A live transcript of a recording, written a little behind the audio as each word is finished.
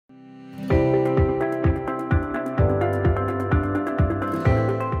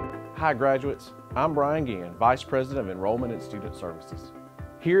Hi graduates, I'm Brian Gann, Vice President of Enrollment and Student Services.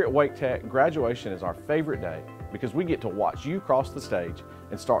 Here at Wake Tech, graduation is our favorite day because we get to watch you cross the stage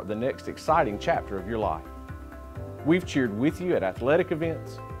and start the next exciting chapter of your life. We've cheered with you at athletic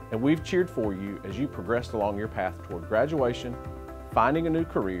events, and we've cheered for you as you progressed along your path toward graduation, finding a new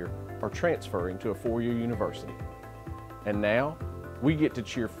career, or transferring to a four-year university. And now, we get to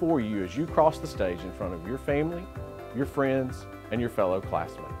cheer for you as you cross the stage in front of your family, your friends, and your fellow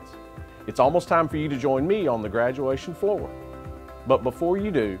classmates. It's almost time for you to join me on the graduation floor. But before you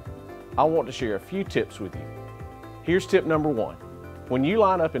do, I want to share a few tips with you. Here's tip number one. When you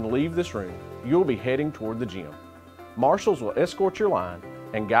line up and leave this room, you'll be heading toward the gym. Marshals will escort your line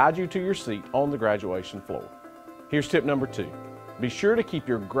and guide you to your seat on the graduation floor. Here's tip number two. Be sure to keep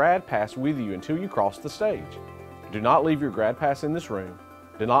your grad pass with you until you cross the stage. Do not leave your grad pass in this room.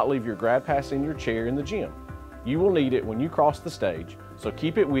 Do not leave your grad pass in your chair in the gym. You will need it when you cross the stage, so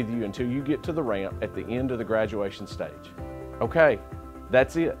keep it with you until you get to the ramp at the end of the graduation stage. Okay,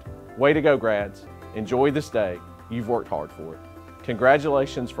 that's it. Way to go, grads. Enjoy this day. You've worked hard for it.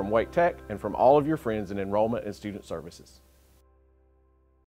 Congratulations from Wake Tech and from all of your friends in Enrollment and Student Services.